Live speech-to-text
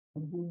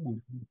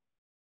All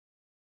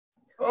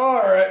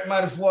right,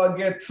 might as well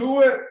get to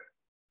it.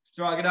 Let's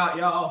jog it out,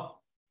 y'all.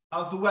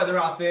 How's the weather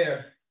out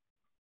there?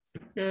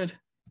 Good.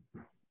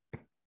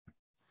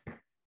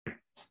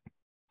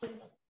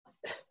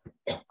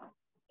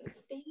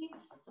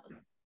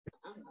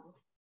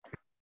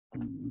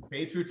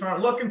 Patriots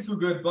aren't looking too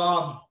good,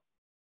 Bob.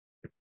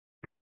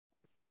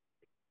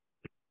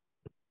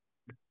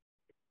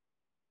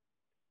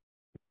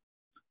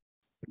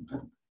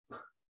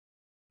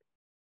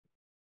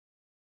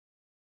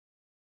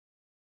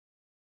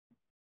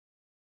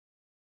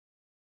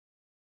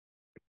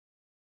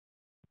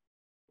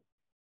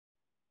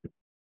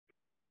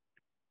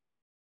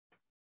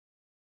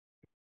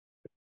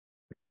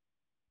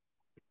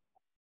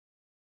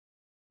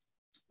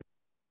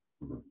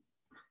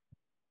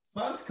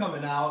 Sun's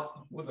coming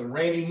out. It was a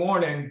rainy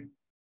morning.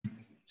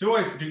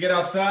 Joyce, did you get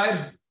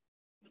outside?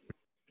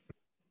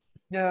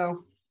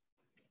 No,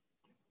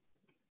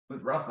 It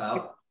was rough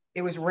out.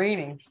 it was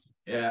raining.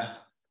 Yeah.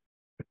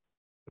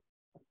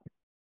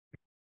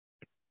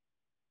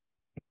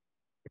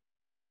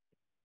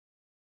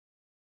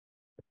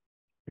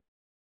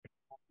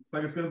 Looks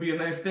like it's going to be a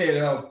nice day,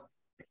 though.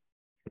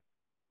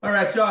 All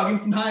right, jogging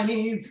some high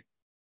knees.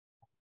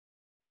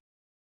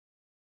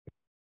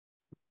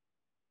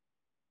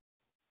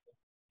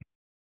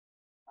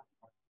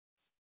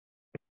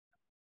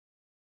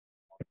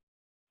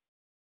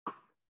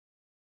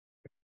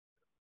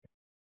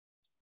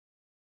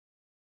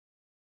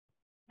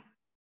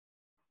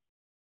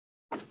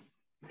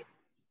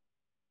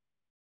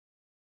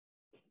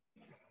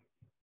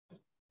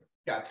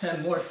 Got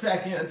 10 more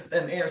seconds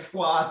and air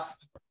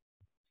squats.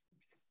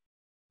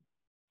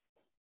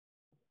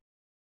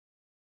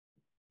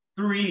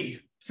 3,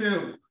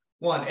 2,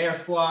 1, air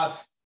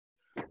squats.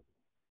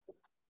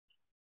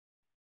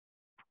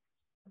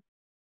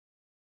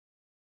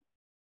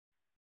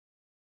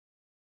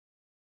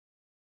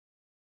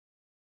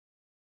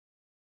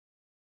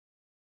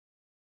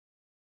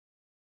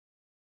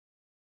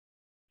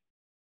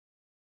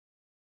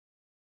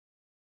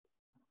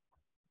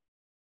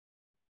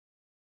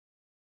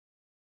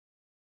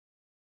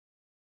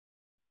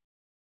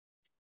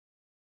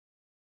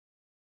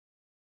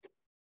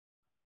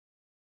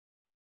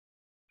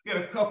 Let's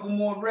get a couple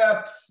more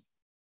reps.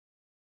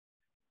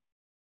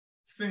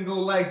 Single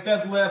leg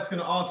deadlift,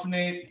 gonna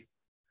alternate.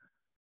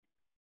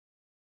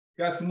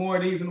 Got some more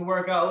of these in the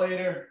workout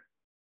later.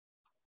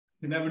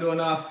 You never do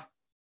enough.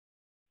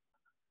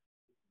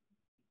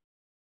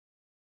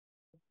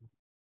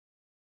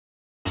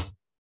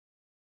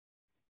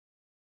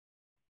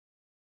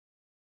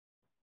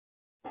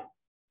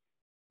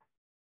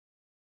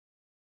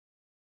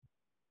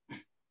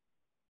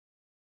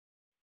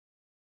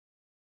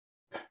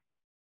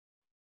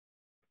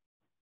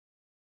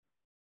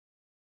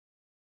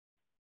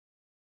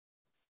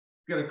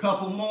 Get a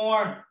couple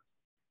more.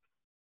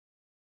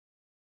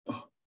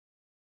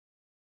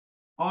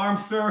 Arm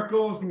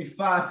circles, give me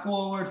 5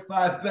 forward,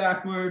 5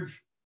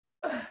 backwards.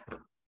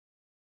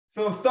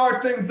 So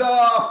start things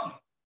off.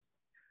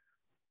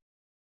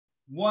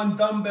 1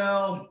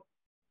 dumbbell,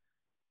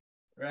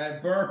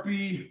 right?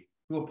 Burpee,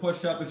 do a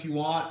push up if you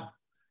want.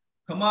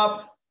 Come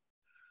up,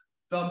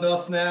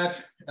 dumbbell snatch,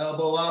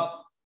 elbow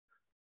up.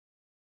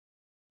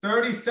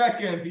 30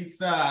 seconds each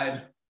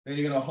side. Then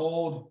you're gonna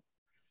hold.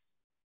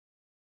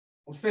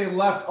 We'll say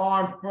left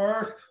arm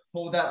first.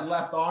 Hold that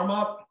left arm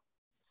up.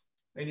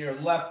 And your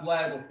left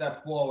leg will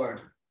step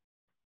forward.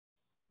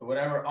 So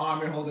whatever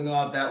arm you're holding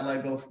up, that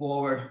leg goes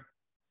forward.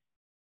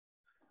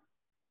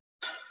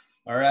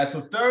 All right, so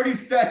 30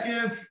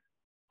 seconds.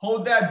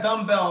 Hold that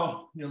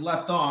dumbbell, your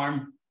left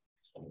arm.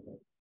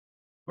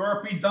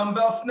 Burpee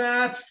dumbbell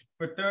snatch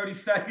for 30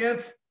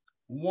 seconds.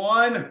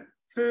 1,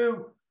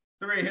 2,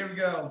 3, here we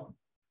go.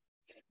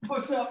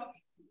 Push up,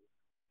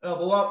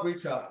 elbow up,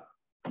 reach up.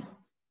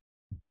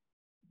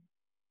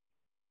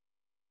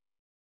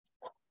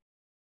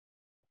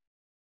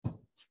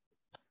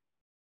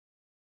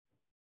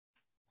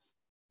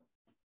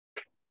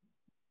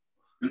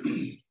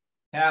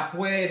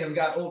 Halfway, then we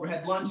got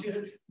overhead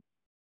lunges.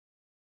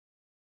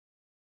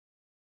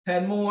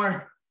 10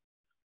 more.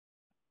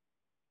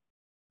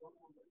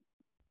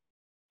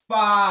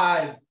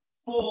 5,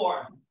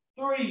 4,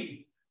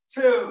 3,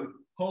 2,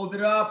 hold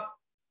it up.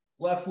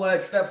 Left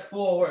leg steps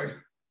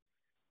forward.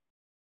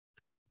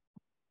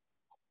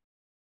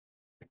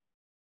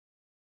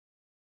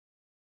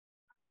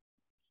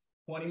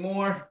 Twenty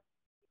more.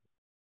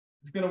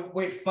 It's gonna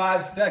wait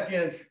 5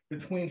 seconds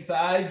between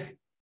sides.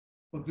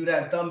 We'll do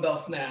that dumbbell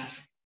snatch.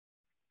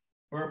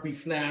 Burpee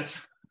snatch.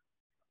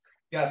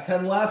 Got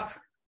 10 left.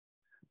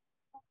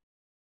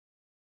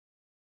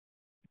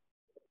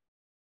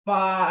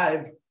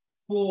 5,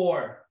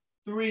 4,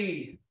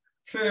 3,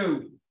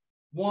 2,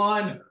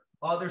 1.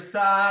 Other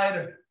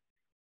side.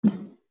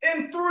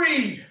 In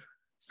 3,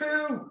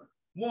 2,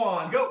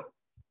 1. Go.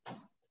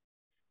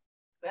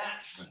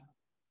 Snatch.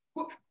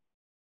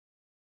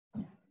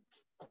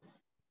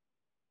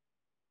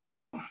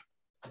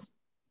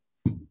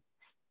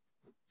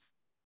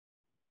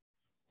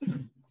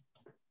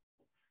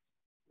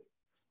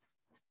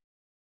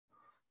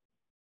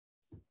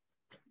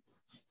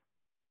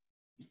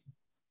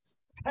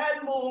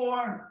 10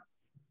 more.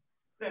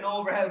 Then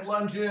overhead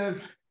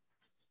lunges.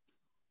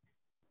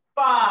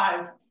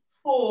 5,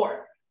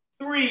 4,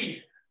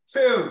 3,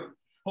 2.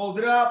 Hold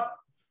it up.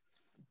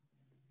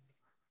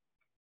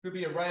 Could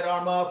be a right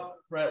arm up,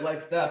 right leg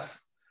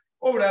steps,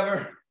 or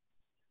whatever.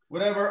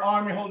 Whatever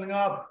arm you're holding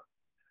up,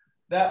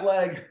 that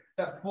leg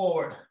steps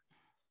forward.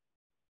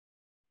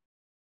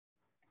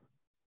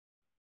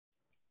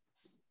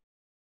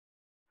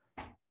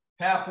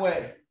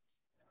 Halfway.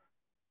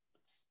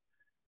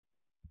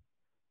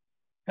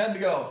 10 to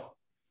go.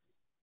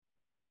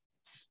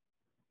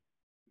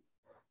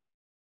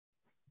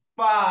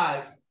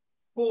 5,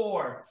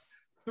 4,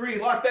 3.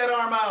 Lock that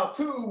arm out.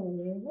 2,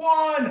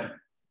 1.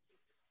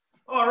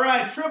 All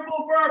right,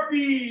 triple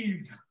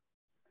burpees.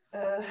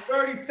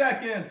 30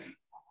 seconds.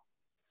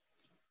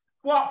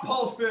 Squat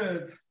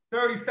pulses.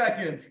 30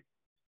 seconds.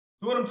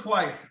 Do them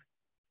twice.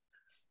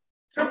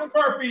 Triple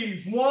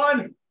burpees.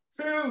 1,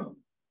 2,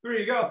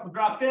 3. Go. So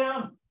drop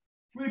down.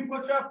 3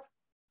 push-ups.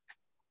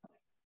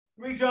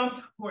 3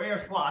 jumps or air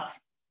squats.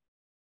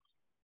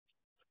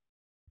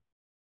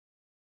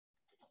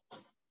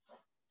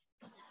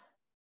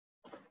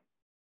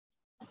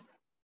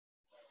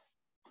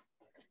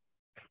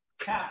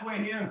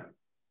 Halfway here.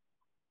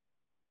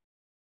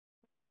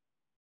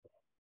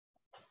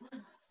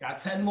 Got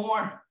 10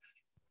 more.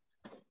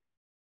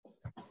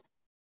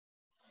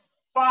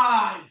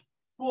 5,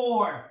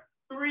 4,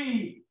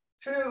 3,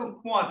 2,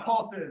 1.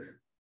 Pulses.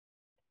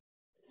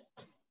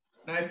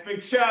 Nice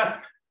big chest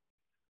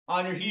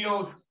on your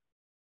heels.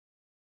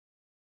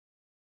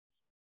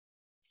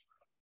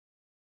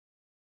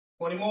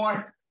 20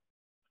 more.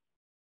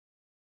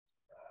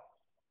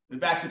 And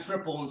back to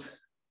triples.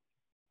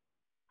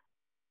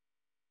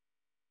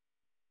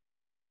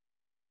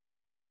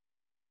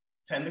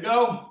 10 to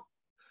go.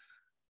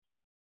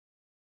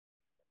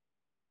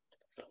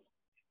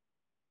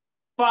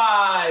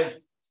 5,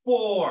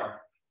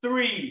 4,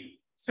 3,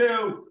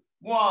 2,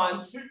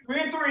 1. 2, 3,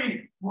 and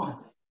 3.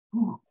 1,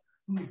 2,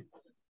 3.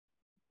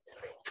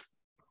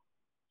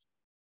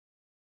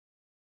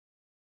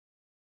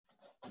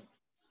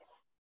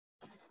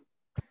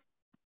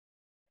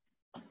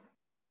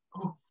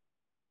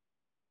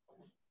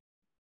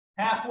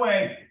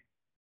 Halfway.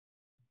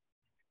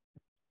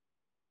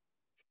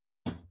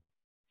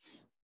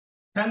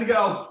 10 to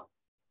go.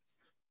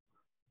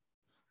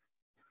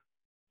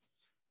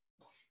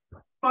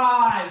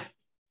 5,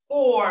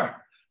 4,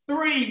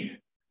 3,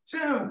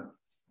 2,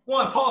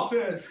 1.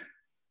 Pulses.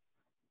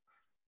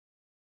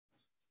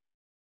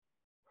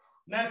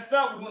 Next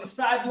up, we're going to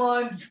side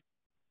lunge.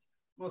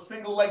 We'll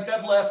single leg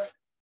deadlift.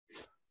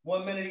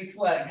 1 minute each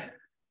leg.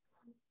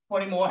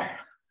 20 more.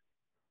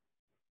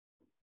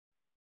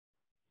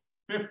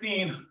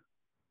 15.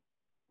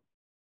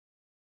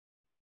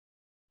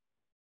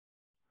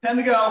 10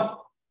 to go.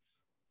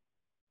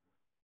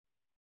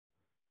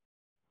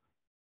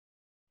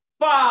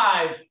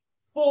 5,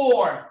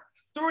 4,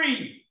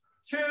 3,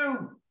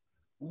 2,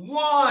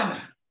 1.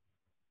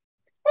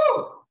 Woo!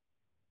 All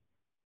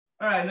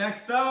right,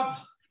 next up,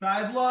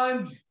 side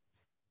lunge.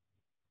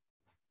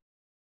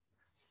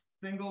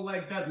 Single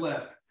leg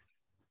deadlift.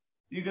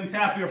 You can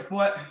tap your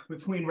foot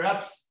between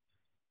reps.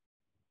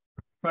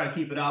 Try to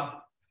keep it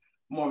up.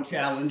 More of a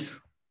challenge.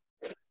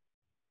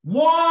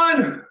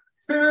 1,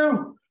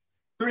 2,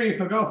 3.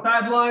 So go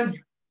side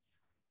lunge.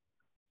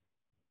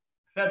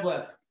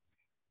 Deadlift.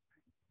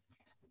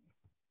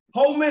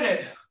 Whole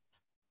minute.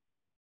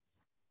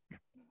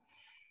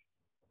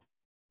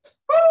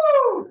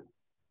 Woo!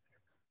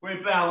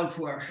 Great balance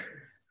work.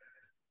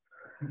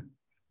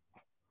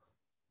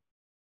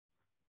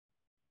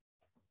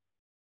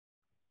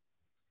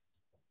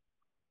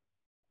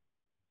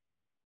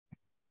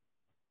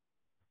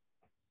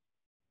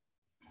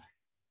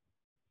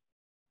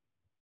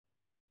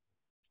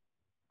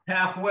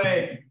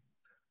 Halfway.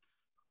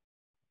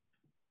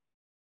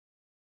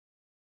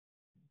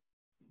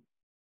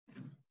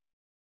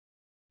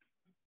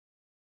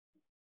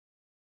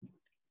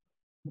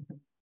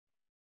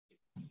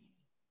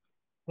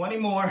 Twenty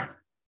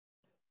more.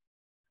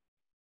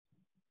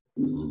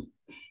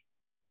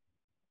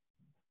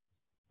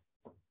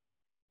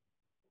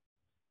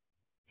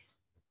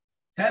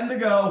 Ten to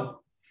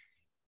go.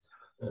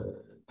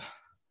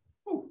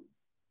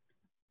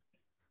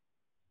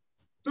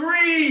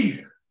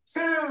 3,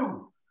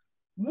 2,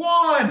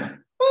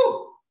 1.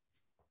 Woo!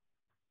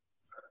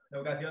 Now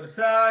we got the other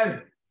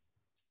side.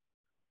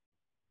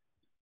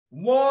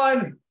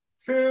 1,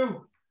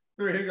 2,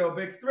 3. Here you go.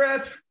 Big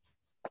stretch.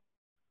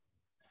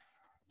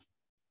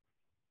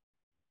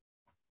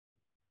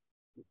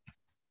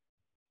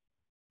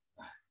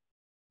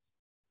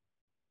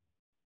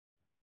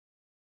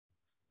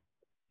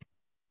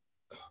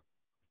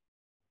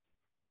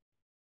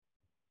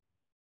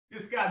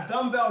 Just got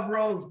dumbbell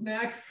rows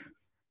next.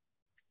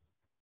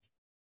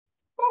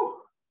 Woo.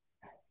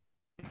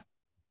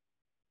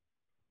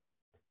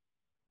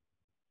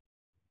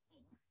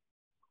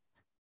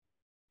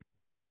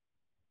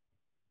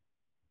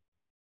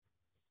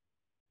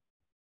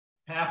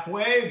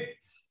 Halfway.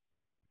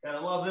 Gotta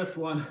love this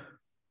one.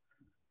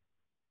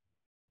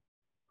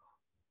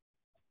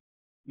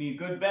 Need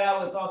good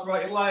balance all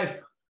throughout your life.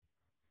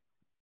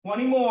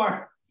 20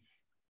 more.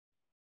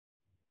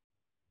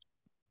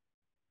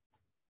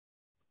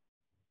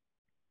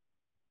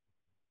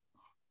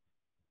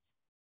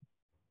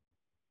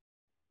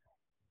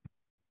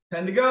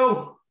 Ten to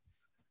go.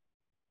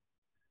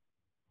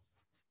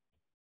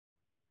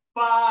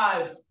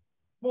 5,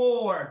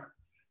 4,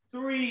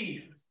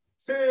 3,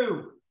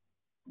 2,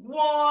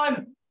 1.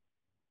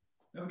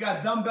 Then we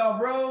got dumbbell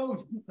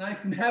rows,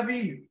 nice and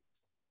heavy.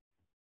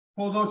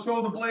 Pull those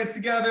shoulder blades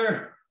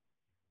together.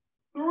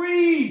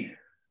 3,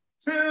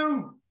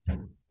 2,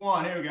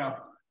 1. Here we go.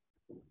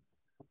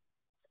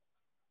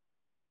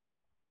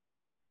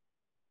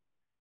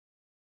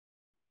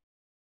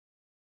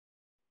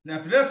 And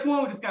after this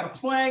one, we just got a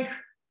plank.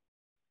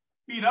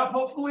 Feet up,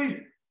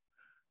 hopefully.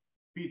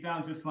 Feet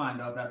down just fine,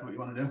 though, if that's what you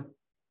want to do.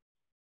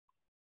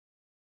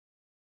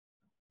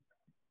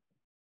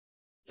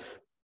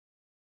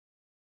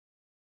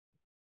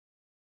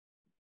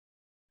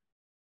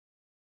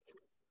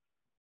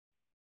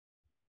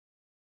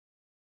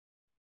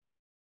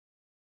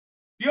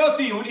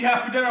 Yoti, what did you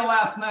have for dinner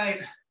last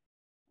night?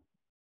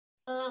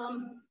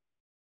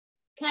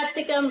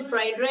 Capsicum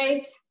fried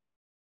rice.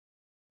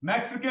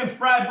 Mexican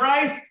fried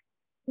rice?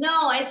 No,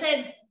 I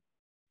said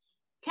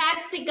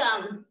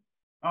capsicum.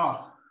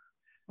 Oh,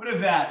 what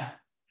is that?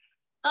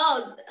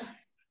 Oh,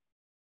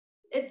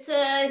 it's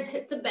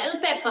a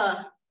bell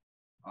pepper.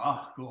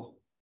 Oh, cool.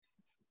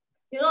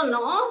 You don't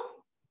know?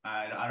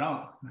 I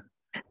don't.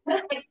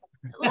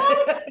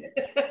 What?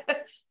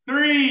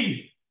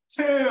 3,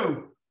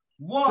 2,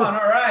 1. All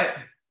right.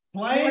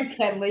 Plank.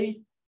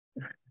 Kelly.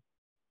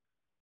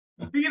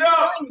 Feet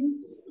up.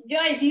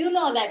 Joyce, you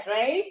know that,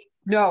 right?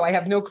 No, I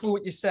have no clue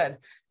what you said.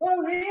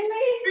 Oh,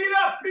 really? Feet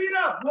up. Feet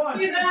up. 1.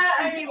 Do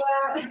that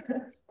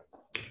anywhere.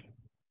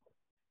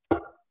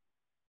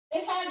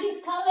 They have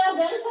these color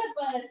bell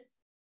peppers.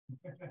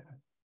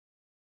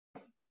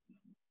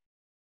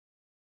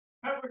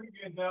 Pepper's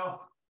good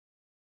though.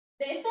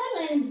 They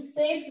sell in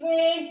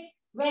Safeway,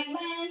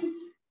 Wegmans,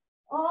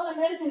 all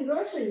American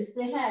groceries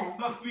they have.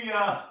 Must be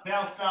a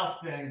down south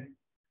thing.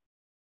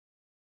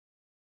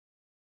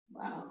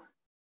 Wow.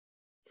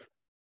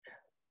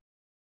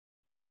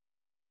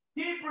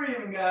 Keep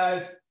breathing,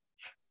 guys.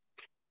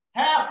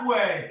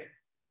 Halfway.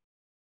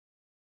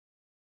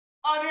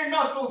 On your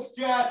knuckles,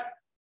 Jess.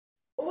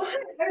 What?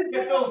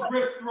 Get those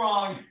grips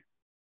strong.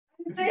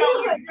 If you Very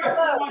got good.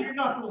 grips on your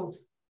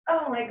knuckles.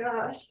 Oh my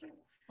gosh.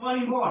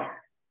 20 more.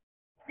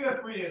 Good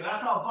for you.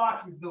 That's how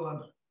boxing's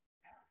doing.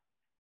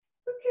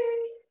 Okay.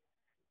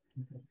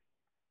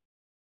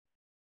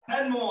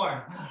 10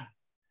 more.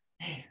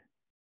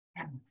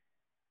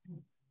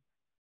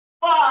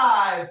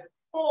 5,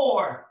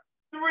 4,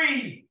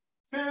 3,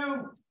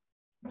 2,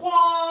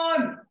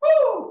 1.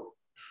 Woo!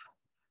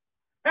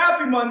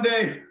 Happy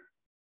Monday.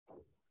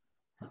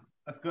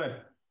 That's good.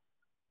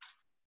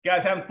 You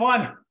guys having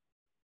fun?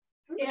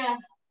 Yeah.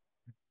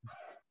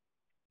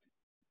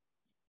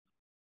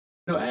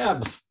 No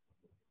abs.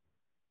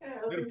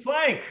 Good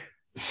plank.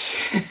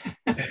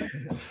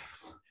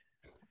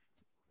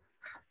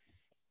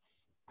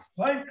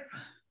 Plank.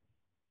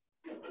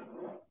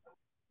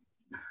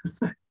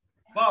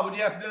 Bob, what did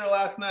you have for dinner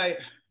last night?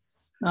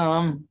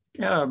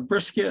 Yeah,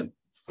 brisket,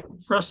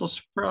 Brussels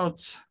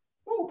sprouts,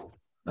 Woo.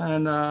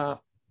 and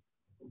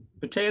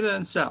potato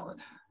and salad.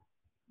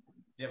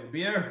 You have a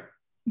beer?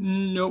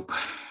 Nope.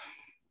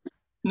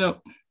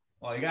 Nope.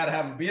 Well, you got to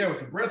have a beer with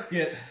the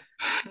brisket.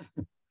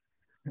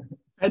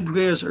 Had the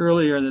beers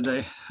earlier in the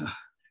day.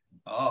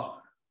 Oh.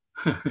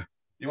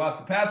 You watched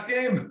the Pats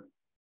game?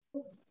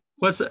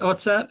 What's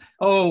that?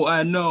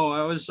 Oh, no,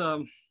 I was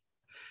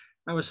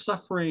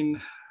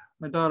suffering.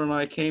 My daughter and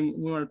I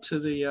we went to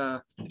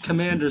the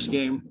Commanders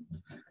game.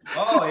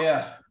 Oh,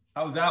 yeah.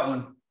 How was that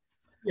one?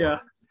 Yeah.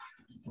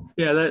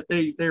 Yeah,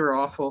 they were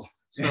awful.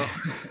 So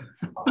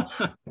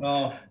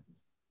Well,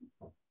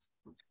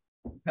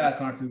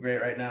 Pats aren't too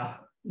great right now.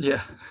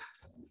 yeah.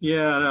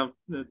 Yeah,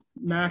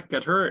 Mac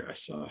got hurt, I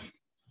saw.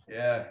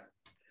 Yeah.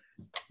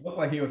 Looked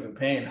like he was in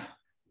pain.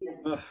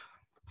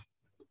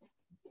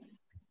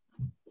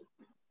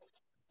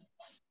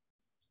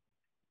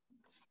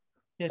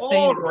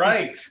 All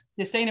right.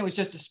 They're saying it was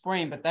just a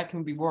sprain, but that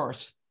can be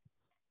worse.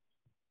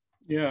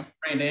 Yeah.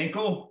 Sprained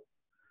ankle.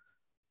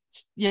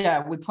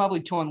 Yeah, with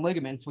probably torn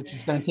ligaments, which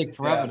is going to take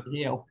forever to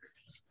heal.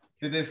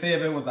 Did they say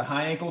if it was a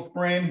high ankle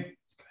sprain?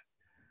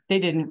 They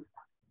didn't.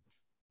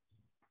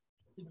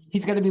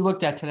 He's going to be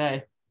looked at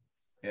today.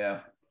 Yeah.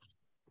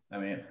 I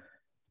mean,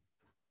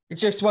 it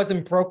just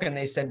wasn't broken,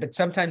 they said, but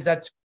sometimes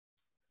that's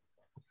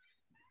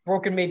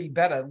broken may be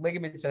better.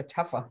 Ligaments are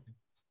tougher.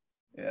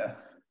 yeah.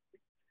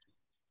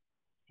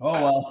 Oh,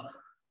 well.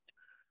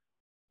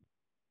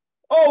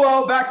 Oh,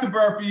 well, back to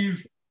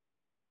burpees.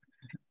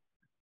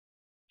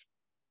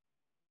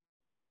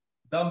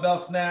 Dumbbell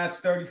snatch,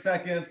 30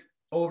 seconds.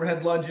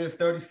 Overhead lunges,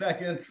 30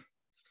 seconds.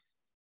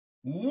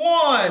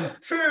 1,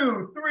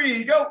 2,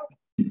 3, go.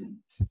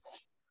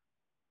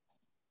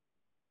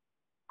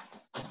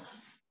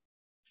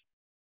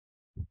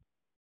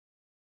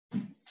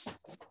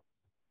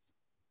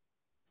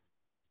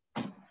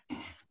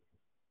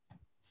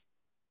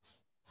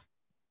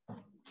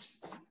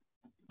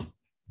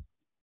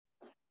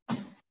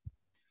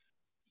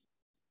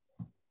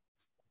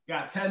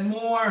 Got 10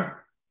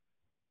 more.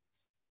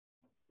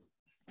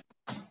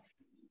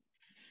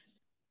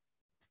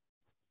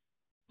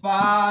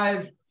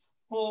 Five,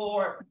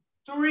 four,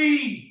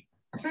 three,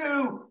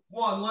 two,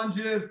 one.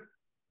 Lunges.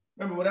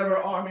 Remember, whatever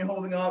arm you're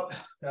holding up,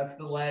 that's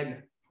the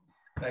leg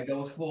that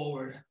goes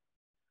forward.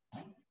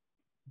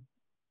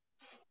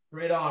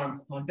 Straight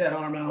arm, want that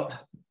arm out,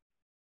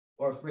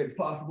 or as straight as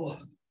possible.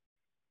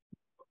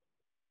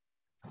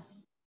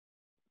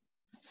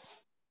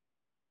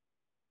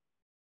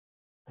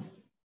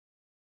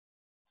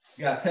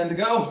 You got 10 to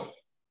go.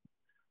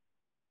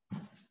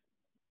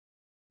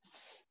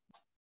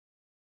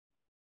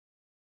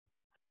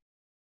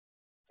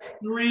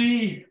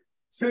 Three,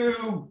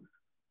 two,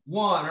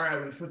 one. All right,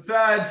 we're gonna switch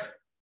sides.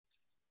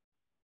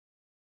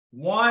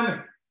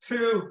 1,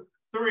 2,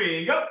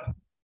 3, go.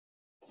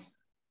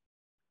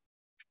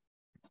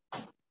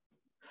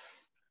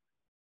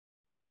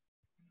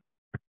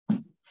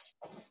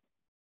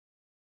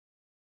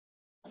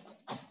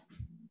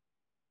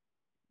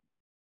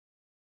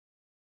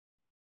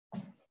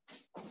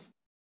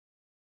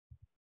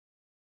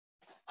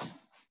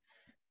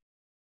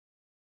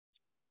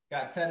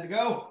 Got 10 to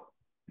go.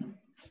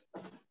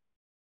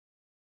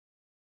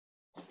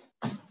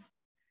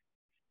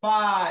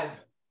 5,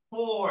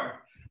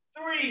 4,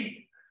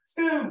 3,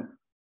 2,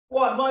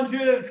 1.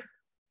 Lunges.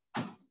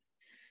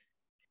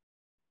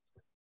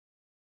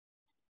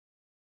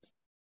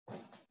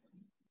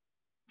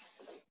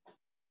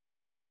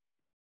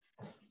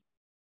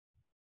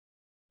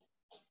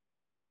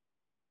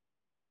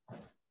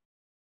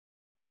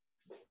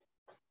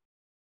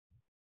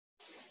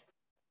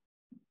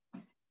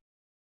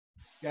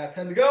 Got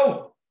 10 to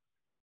go.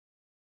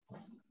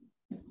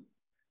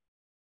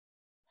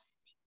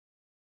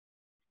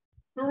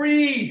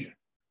 3,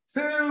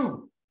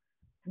 2,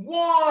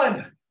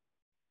 1.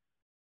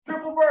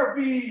 Triple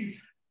burpees.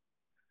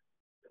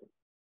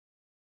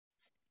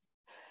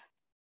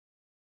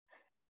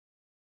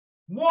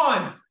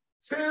 1,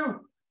 2,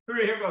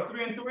 3. Here we go.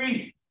 3 and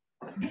 3.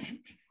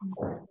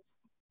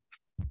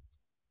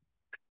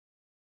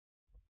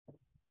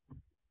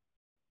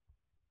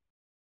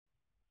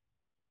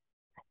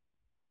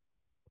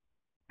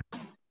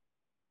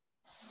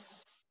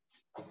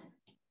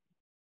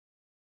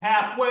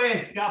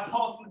 Halfway. Got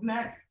pulses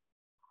next.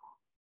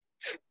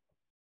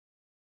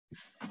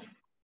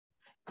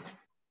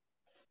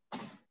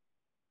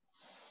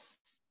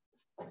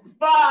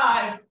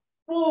 5,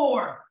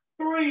 4,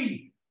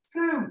 3,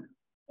 2,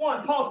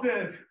 1.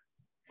 Pulses.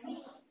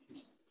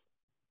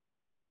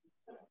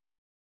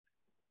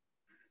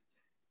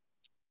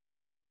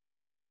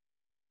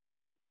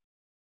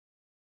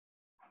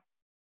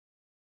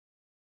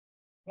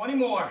 Twenty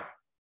more.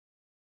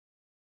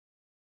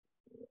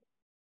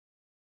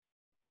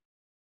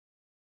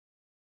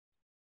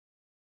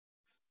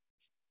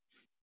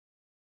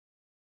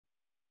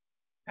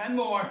 Ten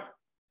more.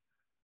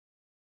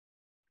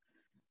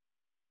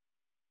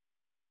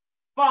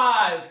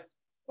 5,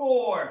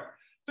 4,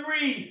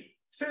 3,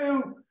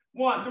 2,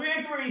 1. 3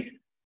 and 3.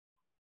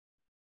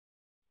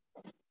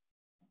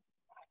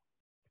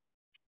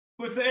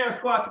 Push the air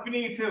squats if you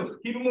need to.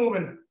 Keep it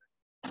moving.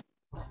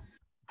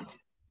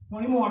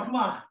 20 more. Come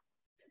on.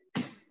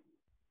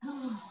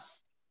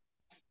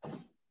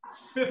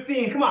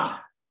 15. Come on.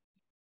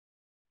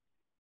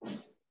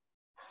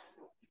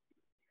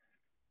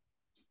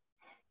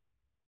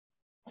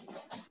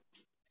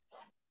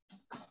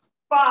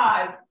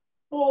 5,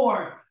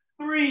 4,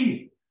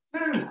 3,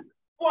 2,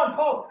 1.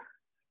 Pulse.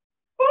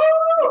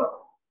 Woo!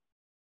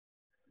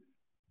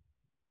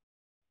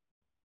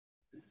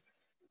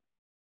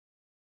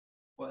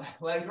 Well,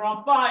 legs are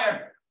on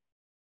fire.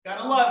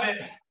 Gotta love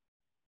it.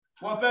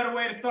 What better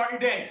way to start your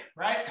day,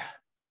 right?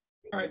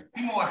 All right,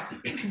 2 more.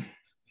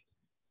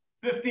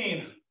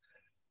 15.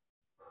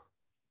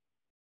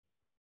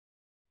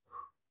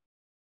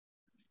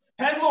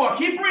 10 more.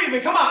 Keep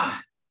breathing. Come on.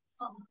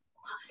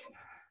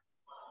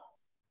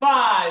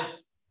 5,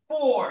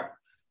 4,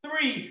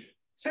 3,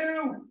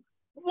 2,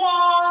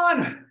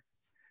 1.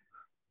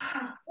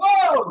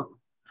 Whoa!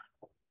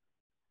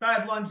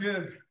 Side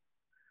lunges.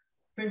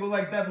 Single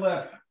leg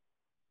deadlift.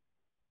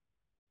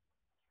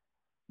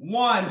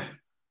 1,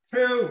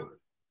 2,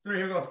 3.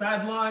 Here we go.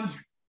 Side lunge.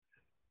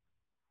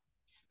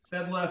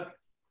 Deadlift.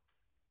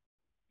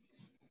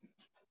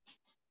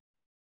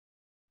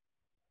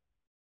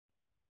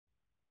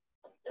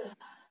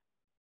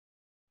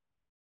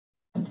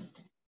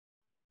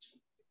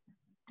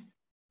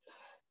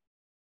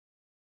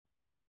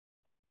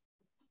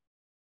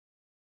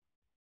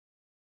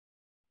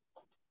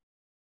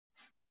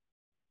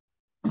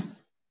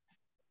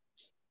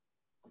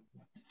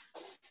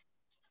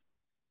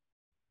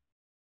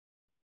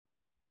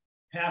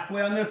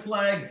 Halfway on this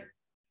leg.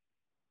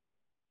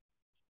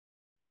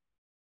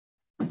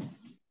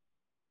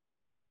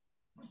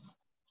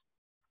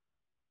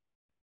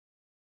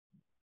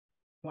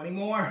 Twenty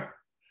more.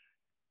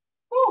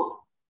 Woo!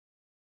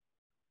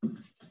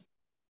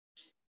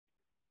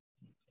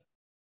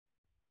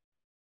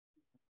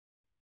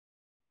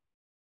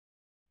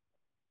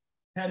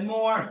 Ten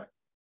more.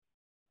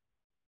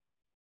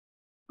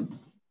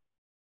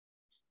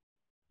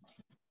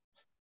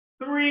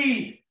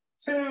 3,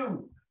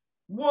 2,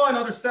 1.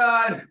 Other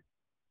side.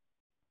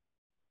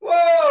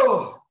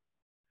 Whoa.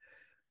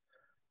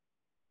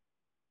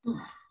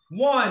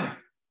 1,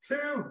 2,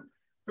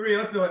 3.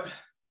 Let's do it.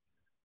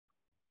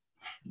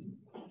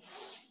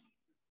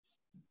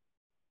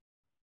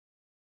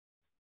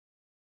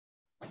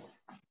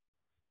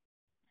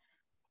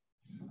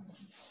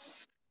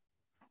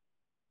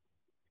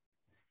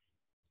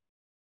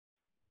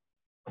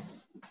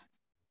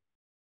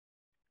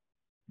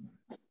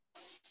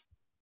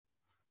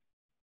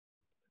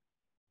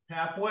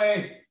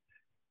 Halfway.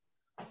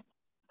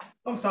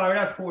 I'm sorry,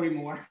 that's 40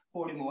 more.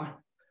 40 more.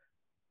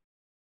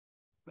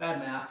 Bad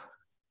math.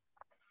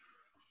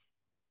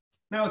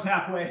 Now it's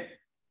halfway.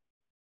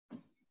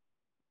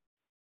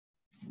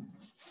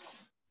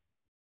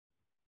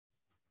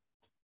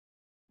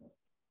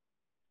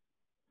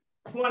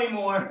 Twenty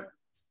more.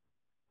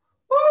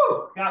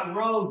 Woo! Got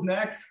rows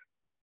next.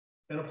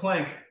 Then a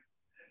plank.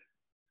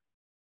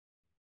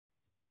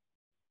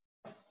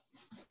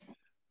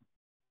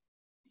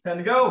 Time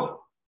to go.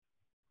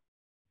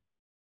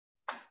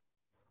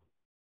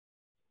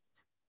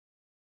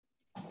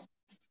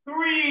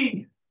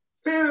 3,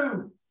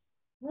 2,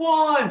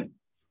 1.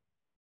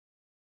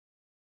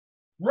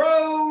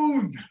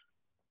 Rows. Is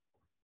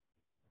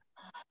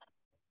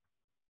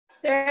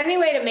there any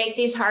way to make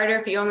these harder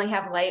if you only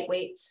have light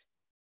weights?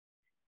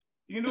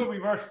 You can do a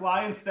reverse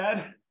fly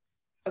instead.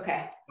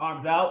 Okay.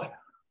 Arms out.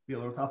 Be a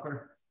little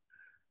tougher.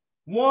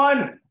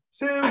 1,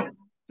 2,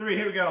 3.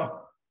 Here we go.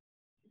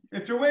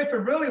 If your weights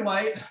are really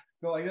light,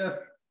 go like this.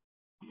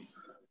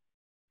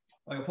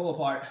 Like a pull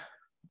apart.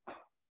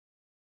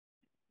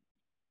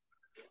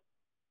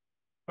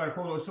 Try to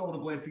pull those shoulder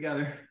blades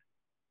together.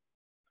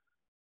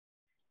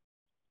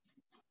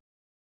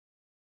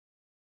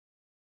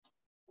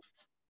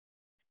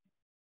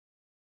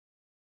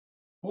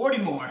 Forty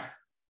more.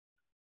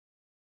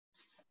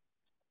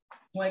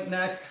 Plank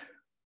next.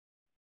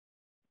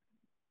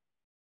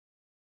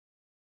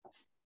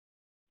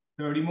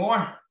 30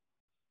 more.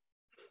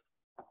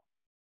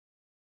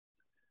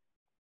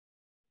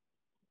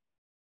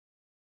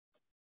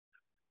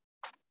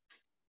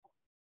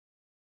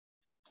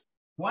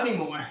 Twenty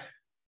more.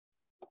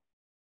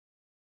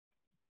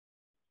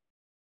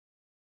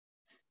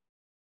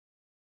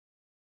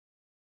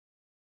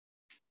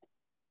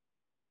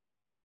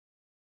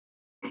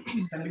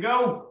 Time to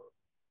go.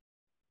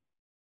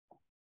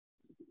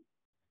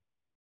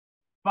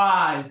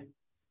 5,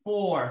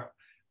 4,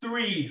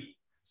 3,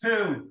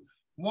 2,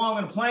 1.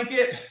 I'm gonna plank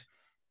it.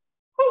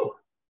 Whew.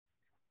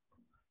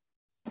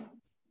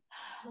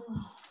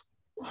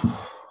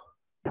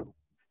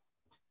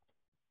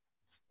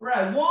 We're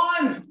at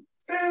 1,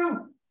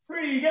 2,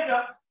 3. Get it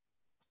up.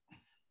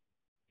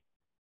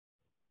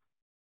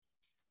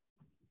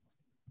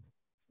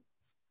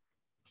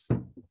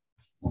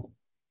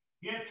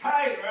 Get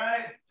tight,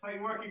 right? How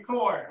you work your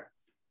core.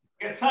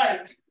 Get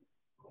tight.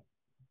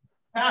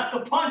 Pass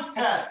the punch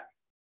test.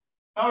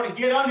 If I were to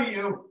get under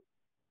you,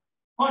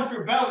 punch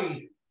your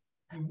belly,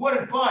 you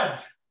wouldn't budge.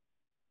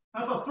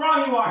 That's how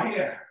strong you are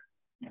here.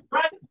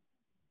 Right?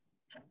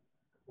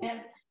 Yeah.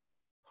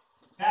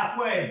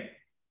 Halfway.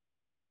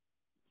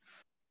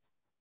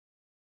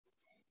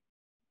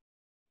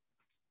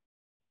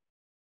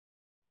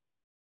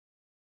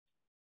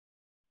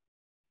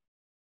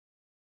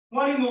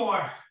 Twenty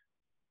more.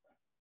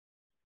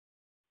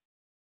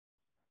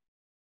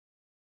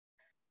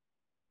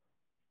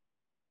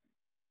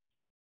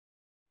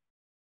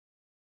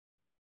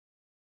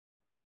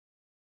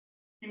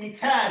 Give me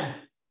 10,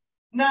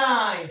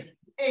 9,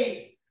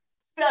 8,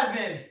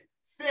 7,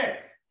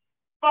 6,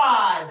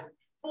 5,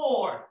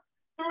 4,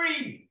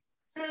 3,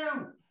 2,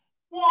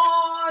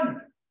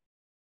 1.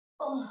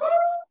 Oh.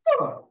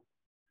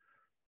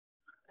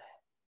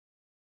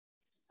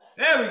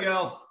 There we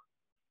go.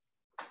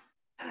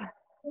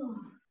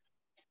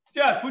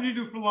 Jess, what did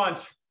you do for lunch?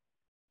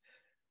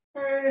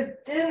 For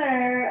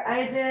dinner,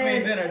 I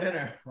did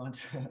Dinner,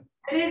 lunch.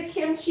 I did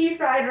kimchi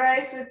fried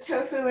rice with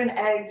tofu and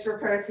eggs for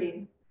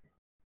protein.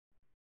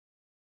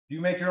 Do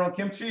you make your own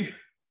kimchi?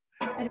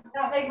 I did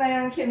not make my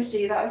own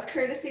kimchi. That was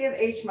courtesy of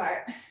H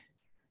Mart.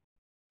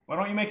 Why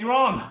don't you make your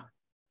own?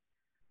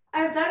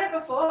 I've done it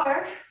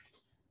before.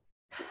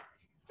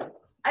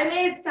 I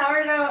made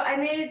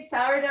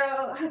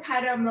sourdough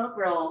Hokkaido milk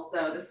rolls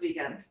though this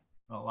weekend.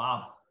 Oh,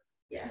 wow.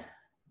 Yeah.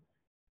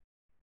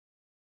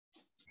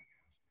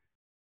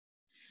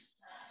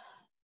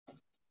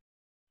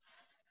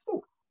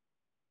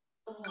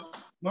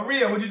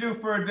 Maria, what'd you do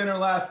for dinner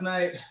last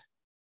night?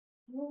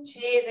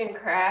 Cheese and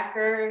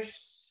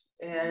crackers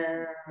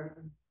and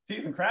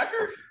Cheese and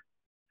crackers?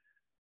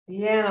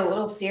 yeah, and a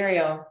little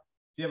cereal.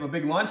 Do you have a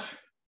big lunch?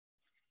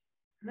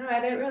 No, I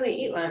didn't really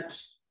eat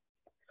lunch.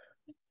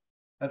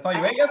 That's all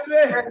you ate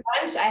yesterday? For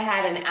lunch, I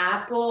had an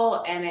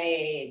apple and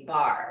a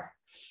bar.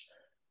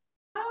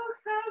 Oh,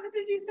 how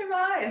did you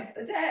survive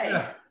the day?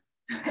 Yeah.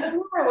 I don't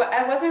know,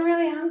 I wasn't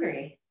really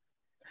hungry.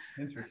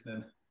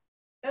 Interesting.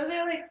 Those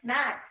are like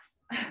snacks.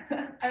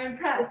 I'm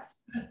impressed.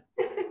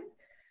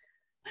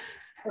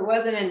 It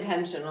wasn't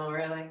intentional,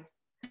 really.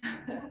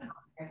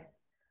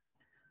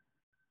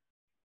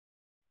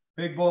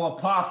 Big bowl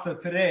of pasta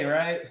today,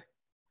 right?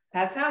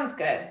 That sounds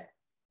good.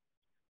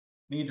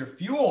 Need your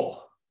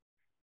fuel.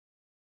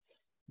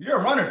 You're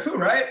a runner too,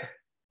 right?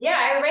 Yeah,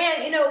 I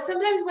ran, you know,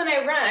 sometimes when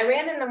I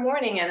ran in the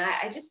morning and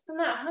I just am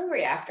not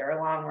hungry after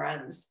long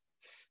runs.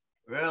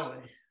 Really?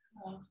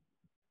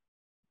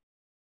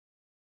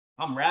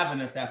 I'm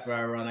ravenous after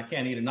I run. I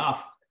can't eat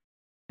enough.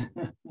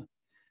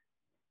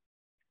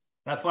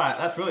 That's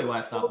really why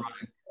I stopped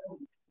running.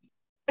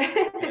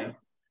 Yeah.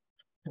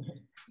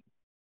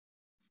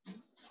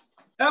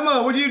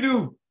 Emma, what do you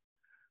do?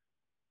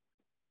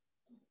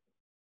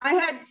 I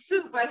had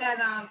soup. I had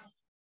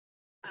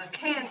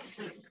canned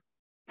soup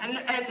and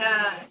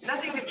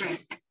nothing to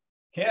drink.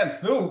 Canned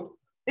soup?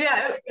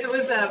 Yeah, it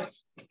was a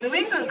New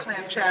England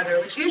clam chowder,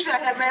 which usually I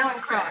have my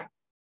own craw.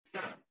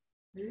 So,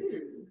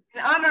 in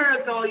honor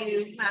of all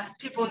you math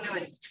people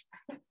New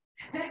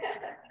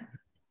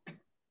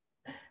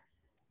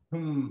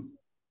England.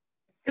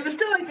 It was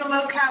still like a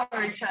low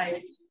calorie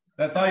type.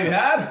 That's all you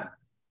had?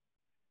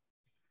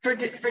 For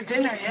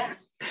dinner, yeah.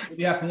 What do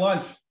you have for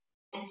lunch?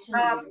 And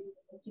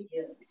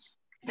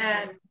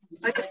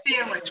like a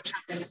sandwich or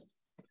something.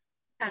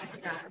 Kind of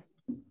forgot.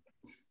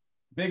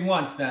 Big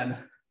lunch then.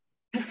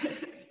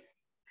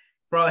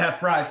 Probably have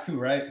fries too,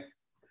 right?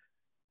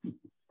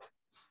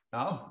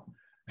 No?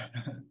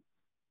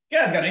 You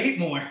guys gotta eat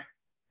more.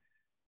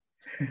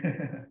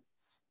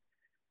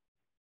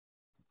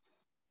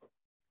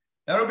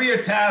 That'll be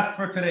your task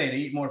for today, to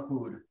eat more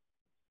food.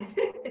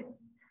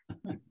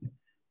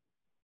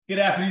 Get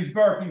after these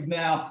burpees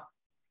now.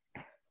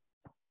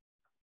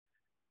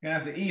 Gonna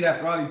have to eat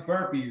after all these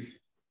burpees.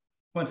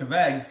 Bunch of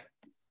eggs.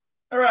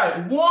 All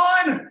right,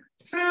 1,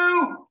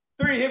 2,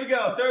 3. Here we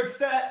go. Third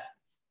set.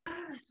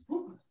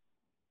 You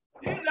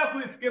can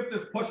definitely skip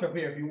this push-up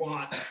here if you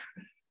want.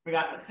 We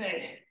got to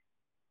say,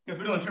 because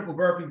we're doing triple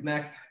burpees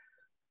next.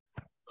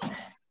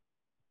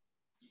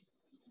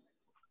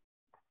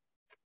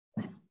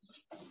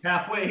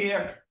 Halfway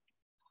here.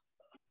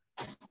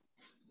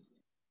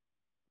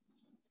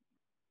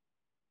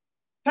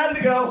 Time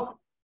to go.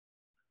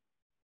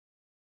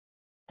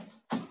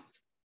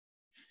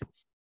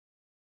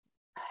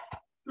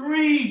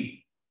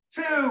 Three,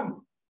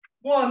 2,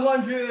 1,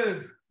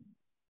 lunges.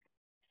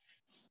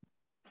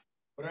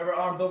 Whatever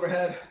arms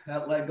overhead,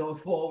 that leg goes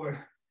forward.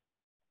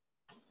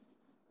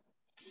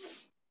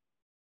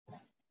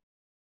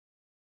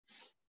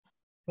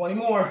 Twenty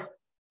more.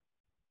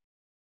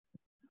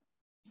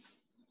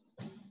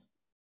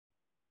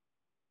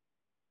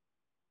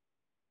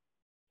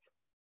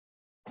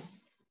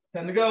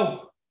 Time to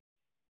go.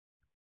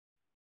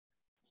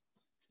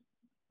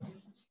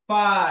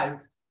 5,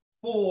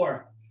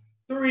 4,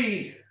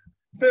 3,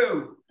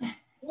 2,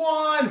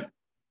 1.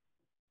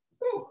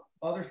 Woo.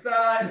 Other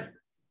side.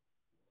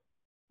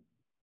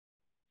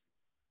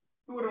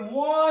 Do it in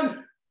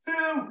 1,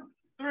 2,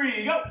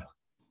 3, go.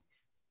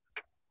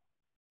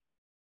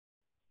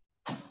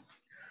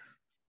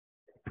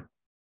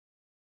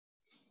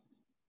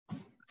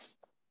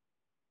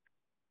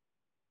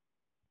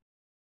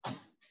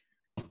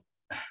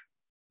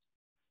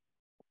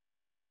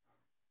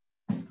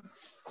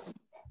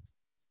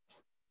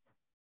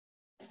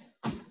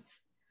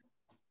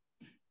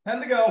 Time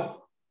to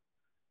go.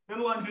 Good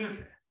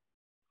lunges.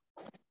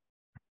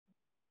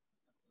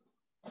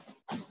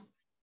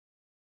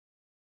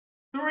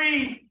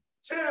 Three,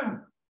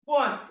 2,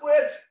 1,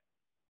 switch.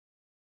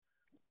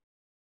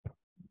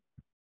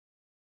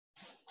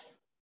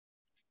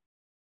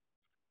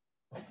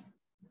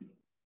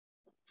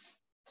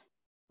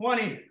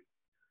 $20.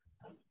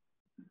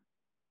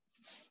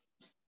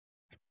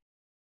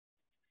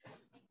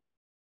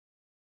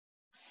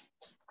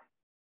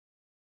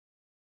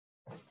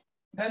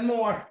 $10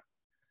 more.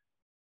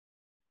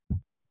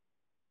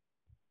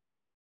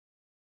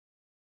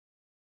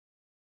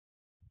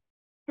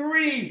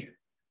 Three,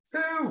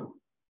 2,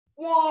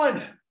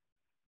 1.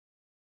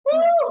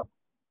 Woo!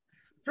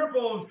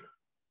 Triples.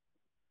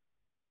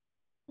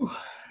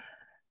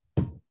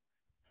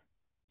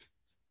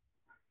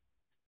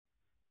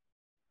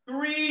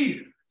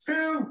 Three,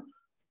 2,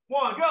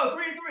 1. Go.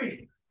 3,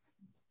 3.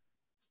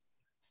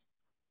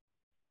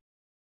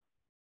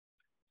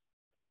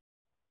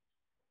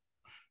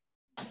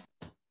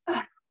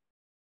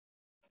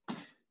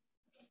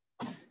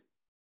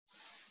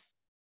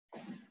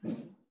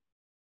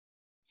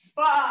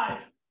 Five,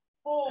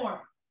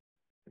 4.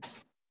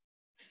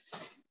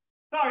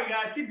 Sorry,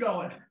 guys, keep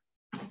going.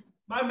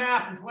 My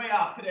math is way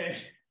off today.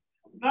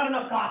 Not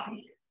enough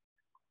coffee.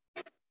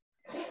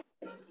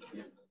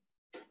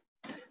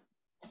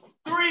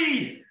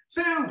 3,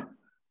 2,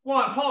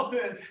 1.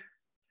 Pulses.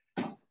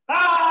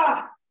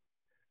 Ah!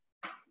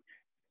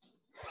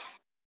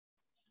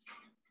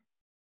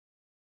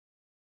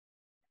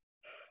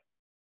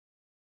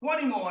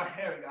 $20 more.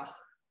 There we go.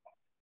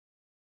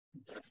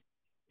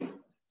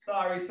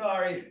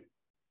 Sorry.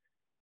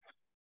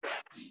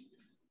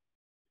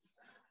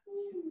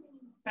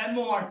 10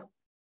 more.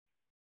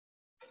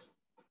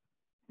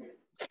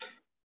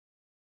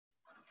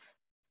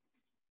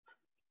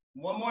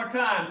 One more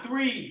time.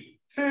 3,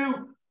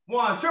 2,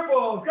 1.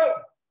 Triples, go.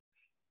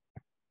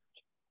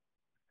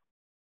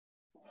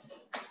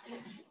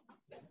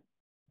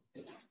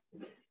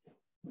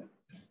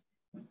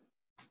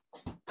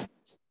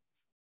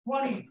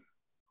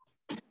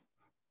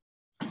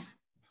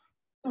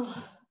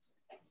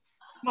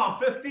 Come on,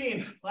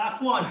 15.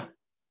 Last one.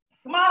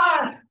 Come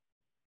on.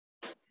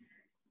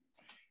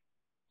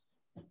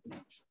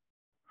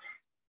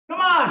 Come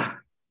on.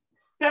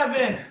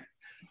 7,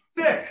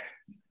 6,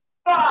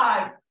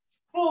 5,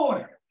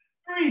 4,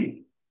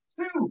 3,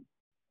 2,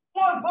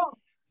 1. Go.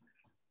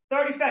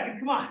 30 seconds.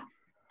 Come on.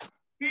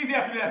 Easy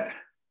after this.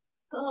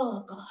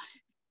 Oh, God.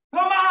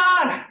 Come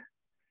on.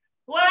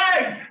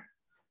 Legs.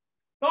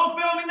 Don't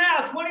fail me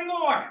now. 20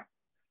 more.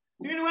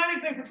 You can do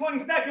anything for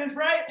 20 seconds,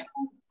 right?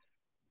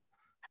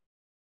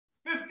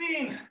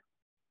 15.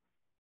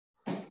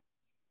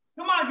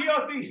 Come on,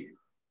 Giothi.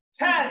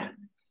 10,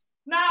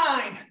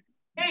 9,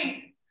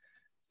 8,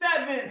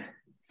 7,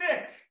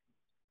 6,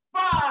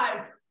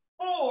 5,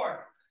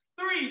 4,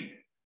 3,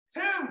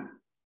 2,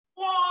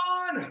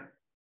 1.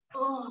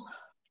 Oh.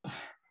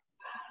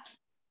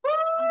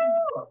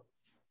 Woo!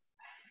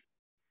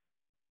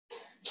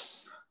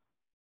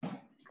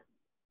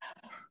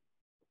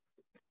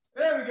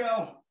 There we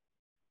go.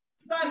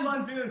 Side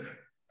lunges.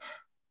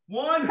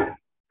 1,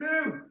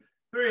 2,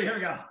 3. Here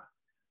we go.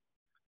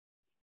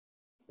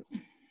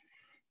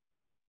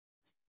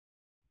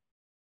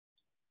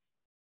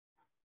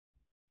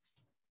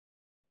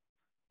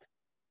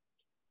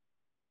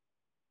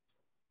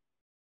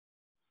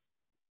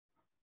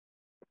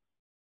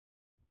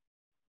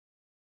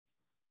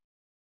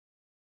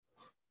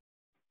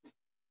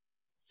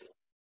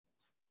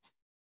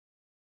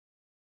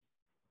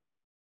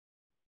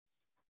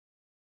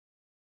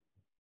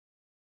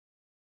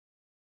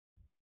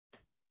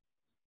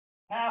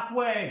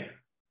 Halfway.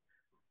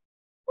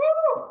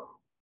 Woo!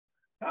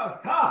 That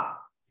was tough.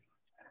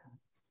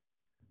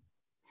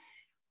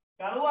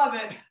 Gotta love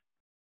it.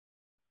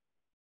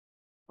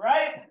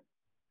 Right?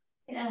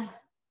 Yeah.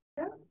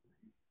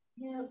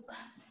 Yep.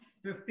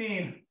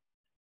 15.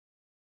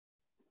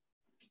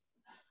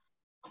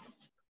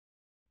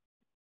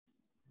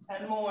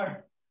 And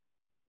more.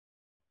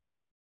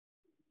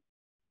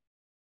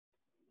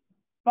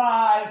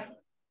 5,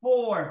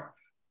 4,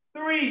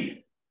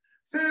 3,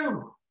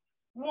 2,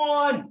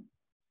 1.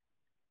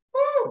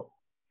 Woo!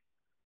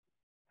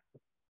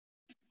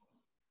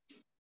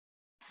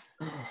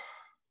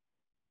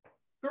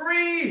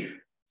 Three,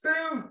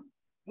 2,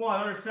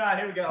 1. Other side.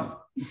 Here we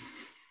go.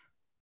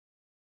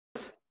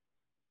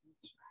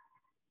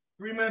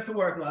 3 minutes of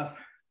work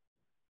left.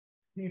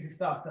 Easy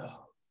stuff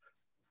though.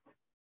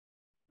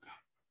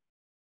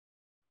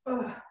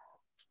 Ugh.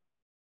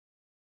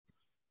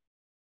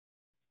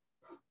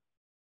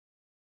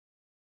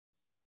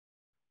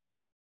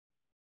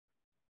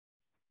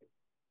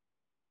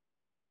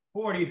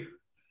 $40.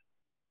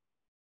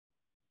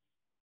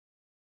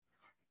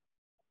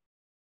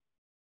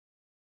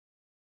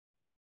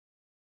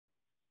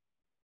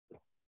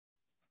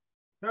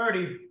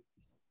 $30.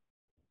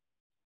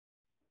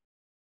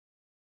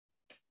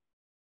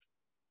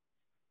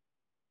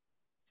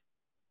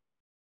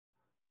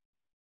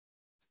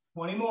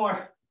 $20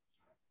 more.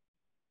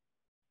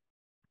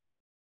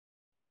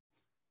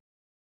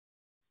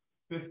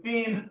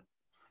 $15.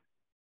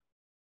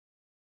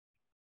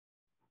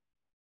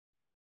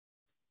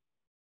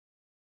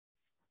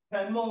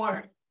 $10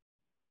 more.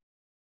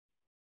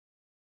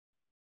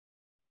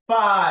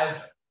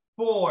 5,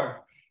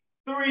 4,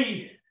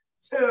 3,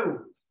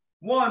 2,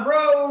 1.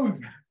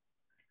 Rows.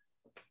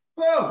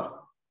 Whoa.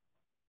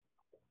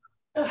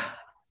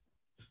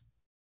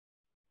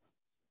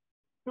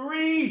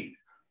 3,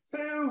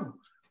 2,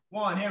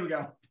 1. Here we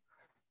go.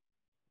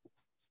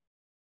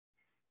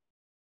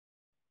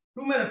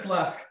 2 minutes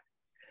left.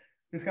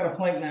 Just got a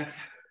plank next.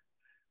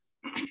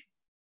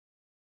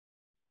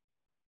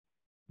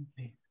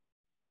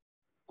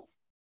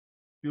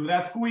 Do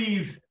that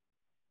squeeze.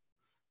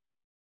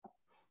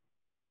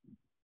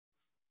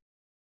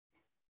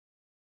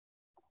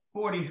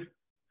 $40.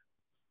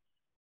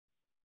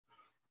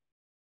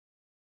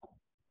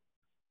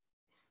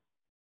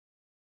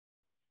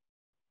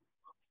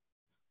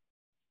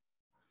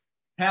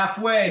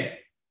 Halfway.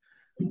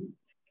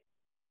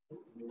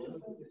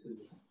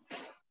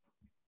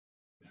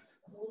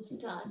 We'll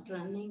start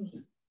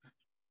running.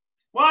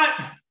 What?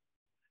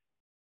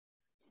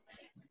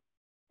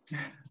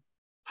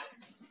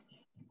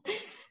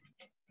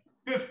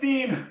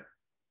 $15.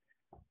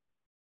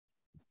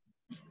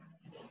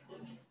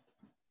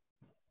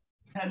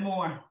 10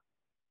 more.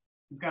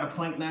 He's got a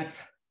plank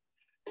next.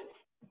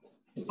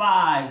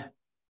 5,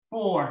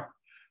 4,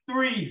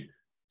 3,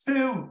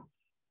 2,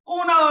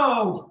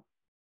 1.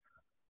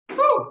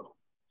 Woo!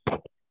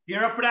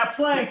 Gear up for that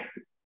plank.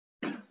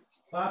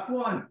 Last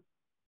one.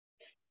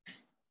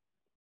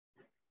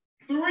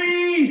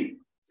 3,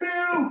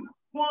 2,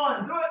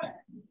 1. Good.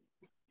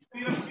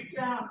 Feet up, feet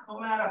down. No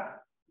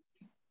matter.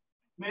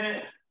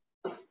 Minute.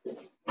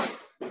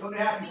 Go to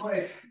happy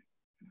place.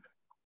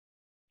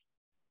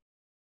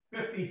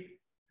 50.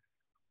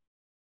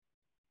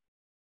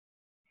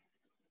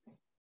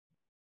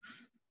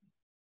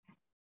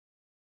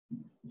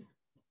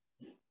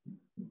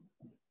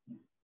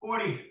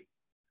 40.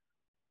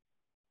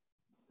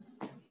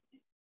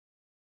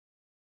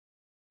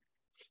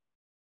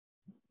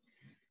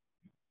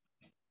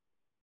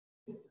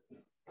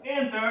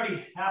 And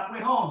 30, halfway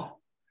home.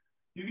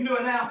 You can do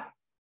it now.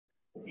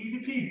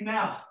 Easy peasy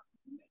now.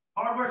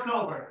 Hard work's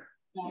over.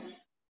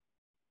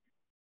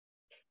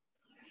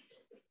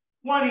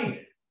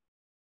 20.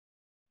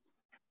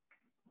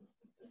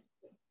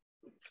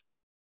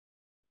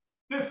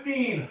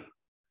 15.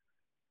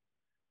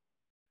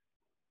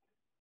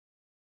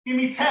 Give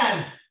me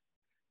 10,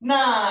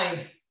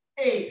 9,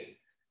 8,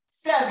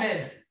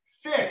 7,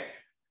 6,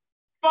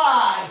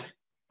 5,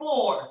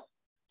 4,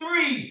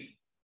 3,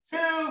 2,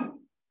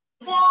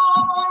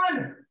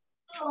 1.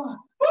 Oh.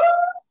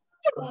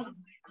 Woo!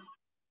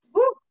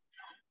 Woo!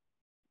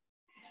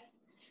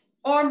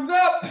 Arms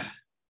up.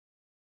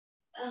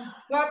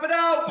 Clap it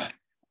out.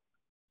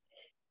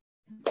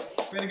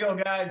 Way to go,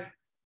 guys.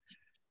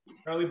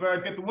 Early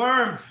birds get the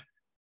worms.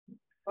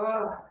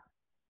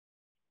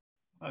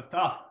 That's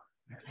tough.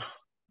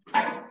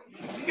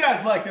 You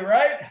guys liked it,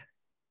 right?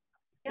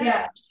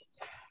 Yeah.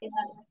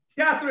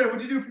 Catherine,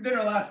 what'd you do for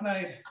dinner last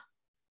night?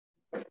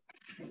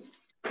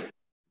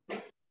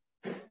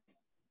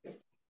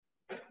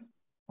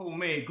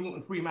 Homemade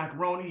gluten-free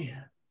macaroni.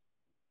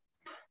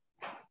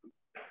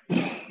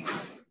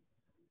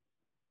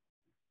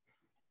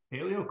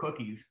 Paleo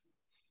cookies.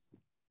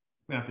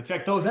 We have to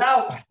check those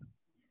out.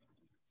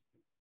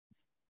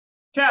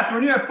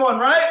 Catherine, you had fun,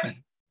 right?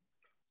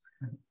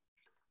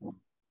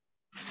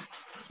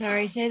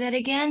 Sorry, say that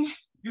again?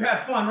 You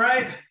had fun,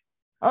 right?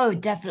 Oh,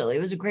 definitely.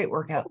 It was a great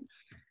workout.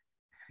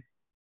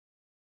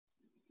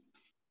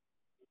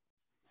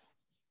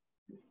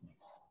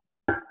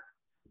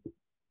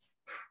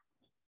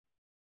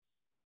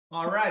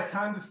 All right,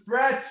 time to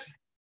stretch.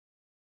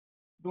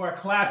 Do our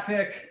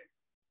classic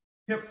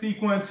hip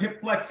sequence,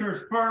 hip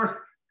flexors first.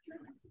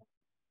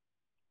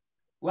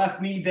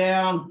 Left knee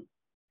down.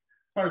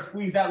 Try to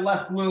squeeze that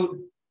left glute.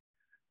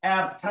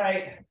 Abs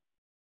tight.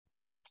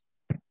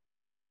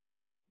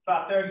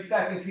 About 30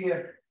 seconds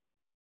here.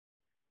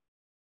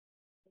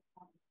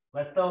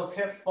 Let those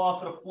hips fall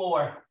to the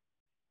floor.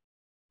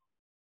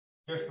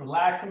 Just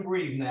relax and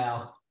breathe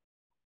now.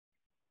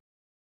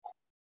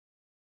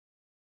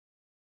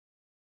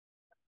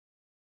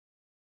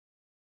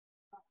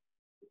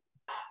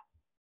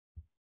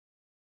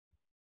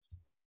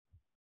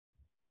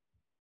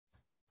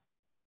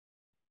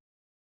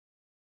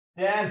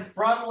 Then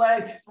front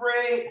leg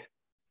straight.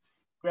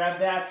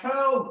 Grab that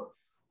toe.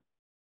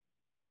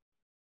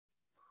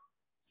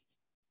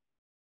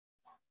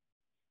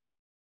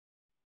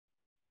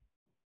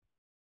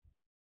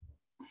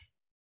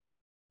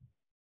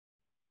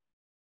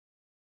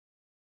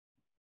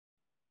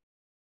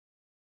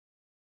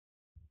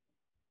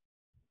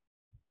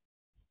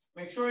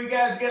 Make sure you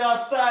guys get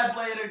outside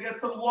later, get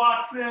some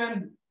walks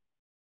in.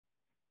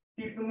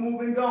 Keep the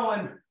moving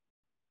going.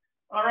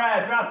 All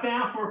right, drop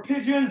down for a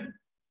pigeon.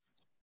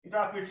 You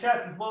drop your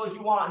chest as low as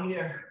you want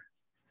here.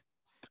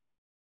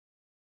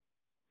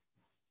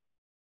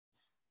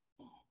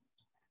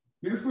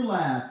 Just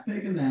relax,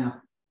 take a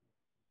nap.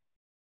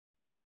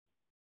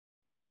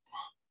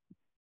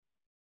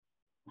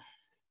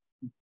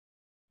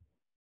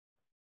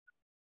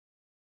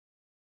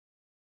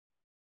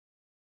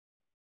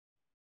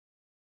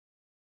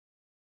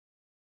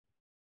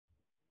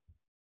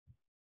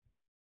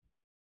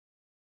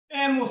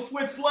 And we'll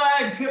switch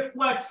legs, hip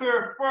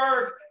flexor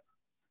first.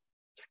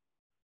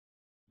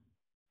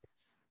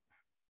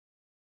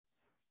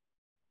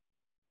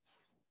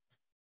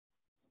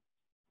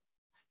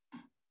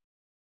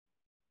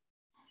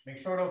 Make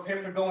sure those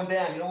hips are going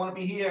down. You don't want to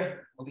be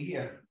here. We'll be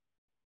here.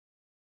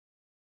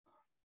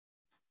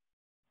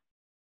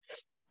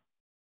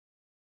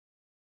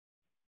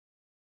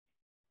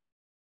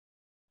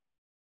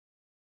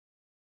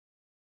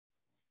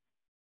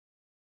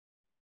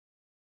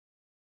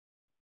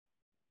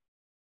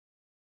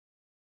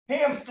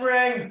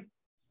 Hamstring.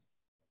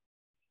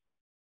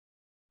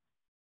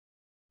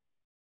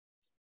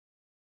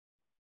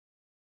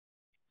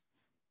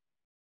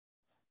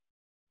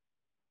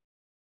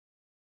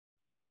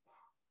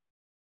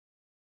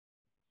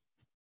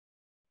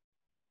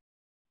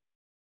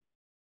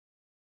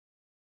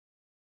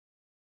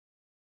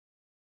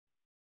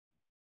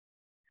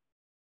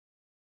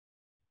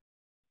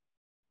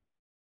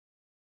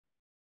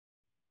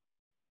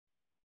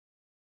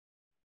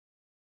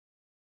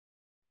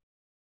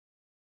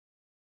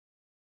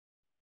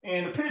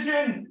 And a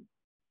pigeon.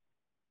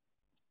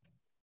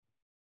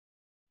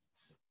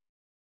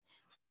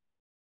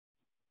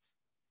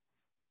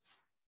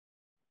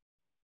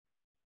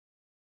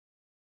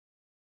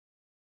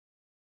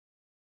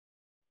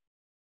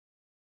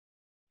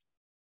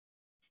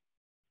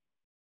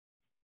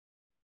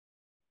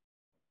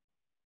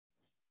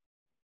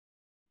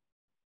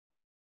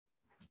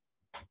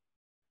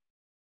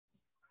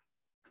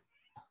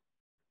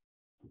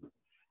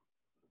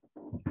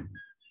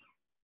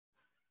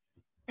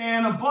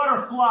 And a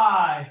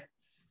butterfly.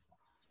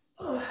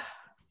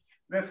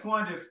 This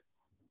one, just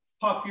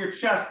puff your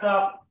chest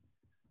up.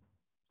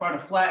 Try to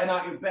flatten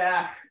out your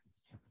back.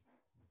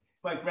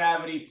 It's like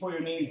gravity, pull your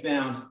knees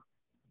down.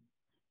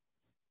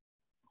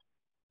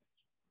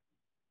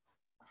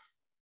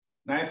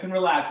 Nice and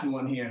relaxing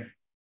one here.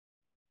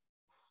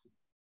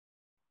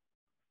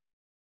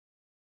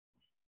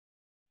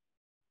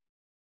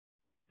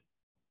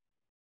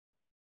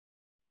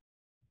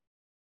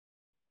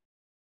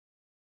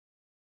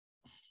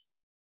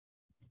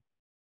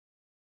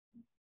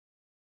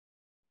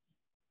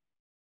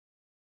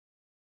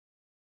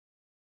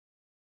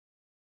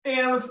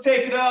 And let's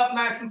take it up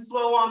nice and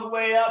slow on the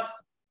way up.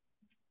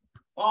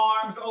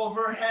 Arms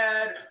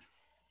overhead.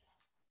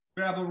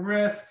 Grab a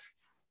wrist.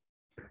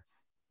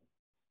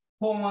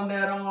 Pull on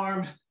that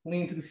arm,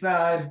 lean to the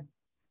side.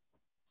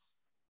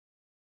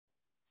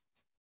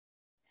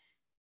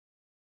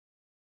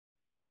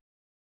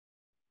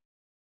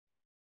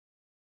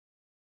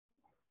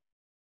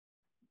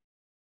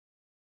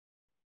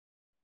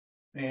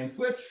 And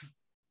switch.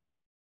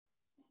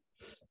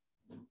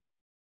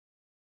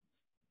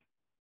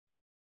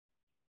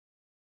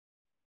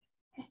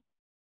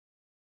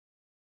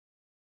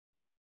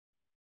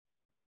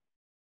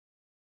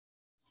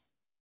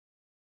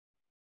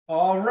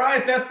 All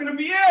right, that's gonna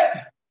be it.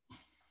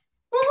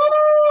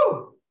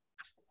 Woo!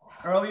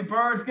 Early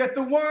birds get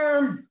the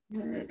worms.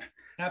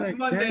 Happy Thanks,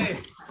 Monday.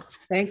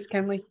 Thanks,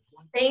 Kenley.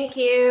 Thank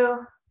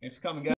you. Thanks for coming, guys.